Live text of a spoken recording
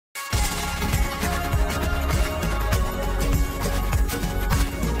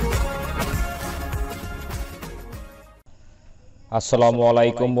আসসালামু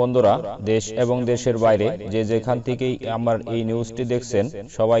আলাইকুম বন্ধুরা, দেশ এবং দেশের বাইরে যে যেখান থেকেই আমার এই নিউজটি দেখছেন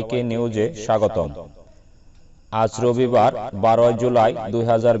সবাইকে নিউজে স্বাগতম। আজ রবিবার 12 জুলাই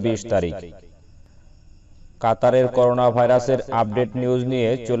 2020 তারিখ। কাতারের করোনা ভাইরাসের আপডেট নিউজ নিয়ে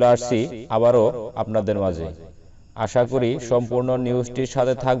চলে আসছি আবারও আপনাদের মাঝে। আশা করি সম্পূর্ণ নিউজটির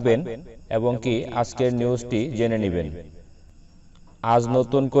সাথে থাকবেন এবং কি আজকের নিউজটি জেনে নেবেন। আজ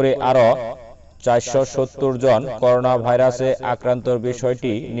নতুন করে আরও 470 জন করোনা ভাইরাসে আক্রান্তর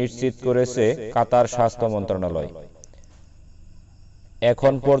বিষয়টি নিশ্চিত করেছে কাতার স্বাস্থ্য মন্ত্রণালয়।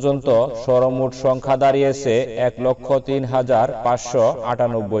 এখন পর্যন্ত সর্বমোট সংখ্যা দাঁড়িয়েছে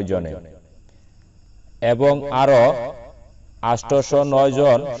 1,03,598 জনে এবং আরও 809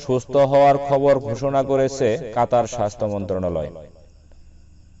 জন সুস্থ হওয়ার খবর ঘোষণা করেছে কাতার স্বাস্থ্য মন্ত্রণালয়।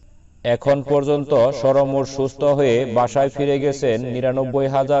 এখন পর্যন্ত সর্বমোট সুস্থ হয়ে বাসায় ফিরে গেছেন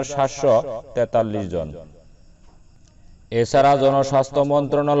 99,743 জন। এছাড়া জনস্বাস্থ্য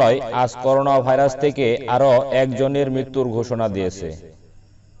মন্ত্রণালয় আজ করোনা ভাইরাস থেকে আরও একজনের মৃত্যুর ঘোষণা দিয়েছে।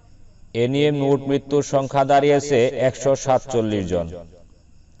 এ নিয়ে মোট মৃত্যুর সংখ্যা দাঁড়িয়েছে 147 জন।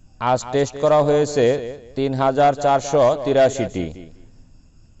 আজ টেস্ট করা হয়েছে 3,483টি।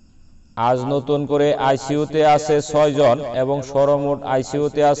 আজ নতুন করে আইসিইউতে আছে 6 জন এবং সর্বমোট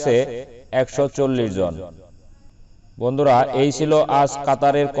আইসিইউতে আছে 140 জন। বন্ধুরা, এই ছিল আজ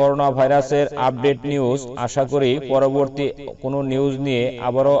কাতারের করোনা ভাইরাসের আপডেট নিউজ। আশা করি পরবর্তী কোনো নিউজ নিয়ে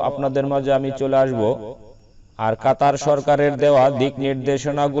আবারও আপনাদের মাঝে আমি চলে আসব। আর কাতার সরকারের দেওয়া দিক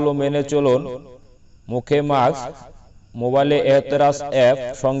নির্দেশনাগুলো মেনে চলুন। মুখে মাস্ক, মোবাইলে এহতেরাস অ্যাপ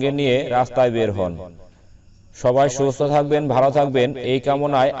সঙ্গে নিয়ে রাস্তায় বের হন। সবাই সুস্থ থাকবেন, ভালো থাকবেন এই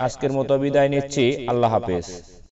কামনায় আজকের মতো বিদায় নিচ্ছি। আল্লাহ হাফেজ।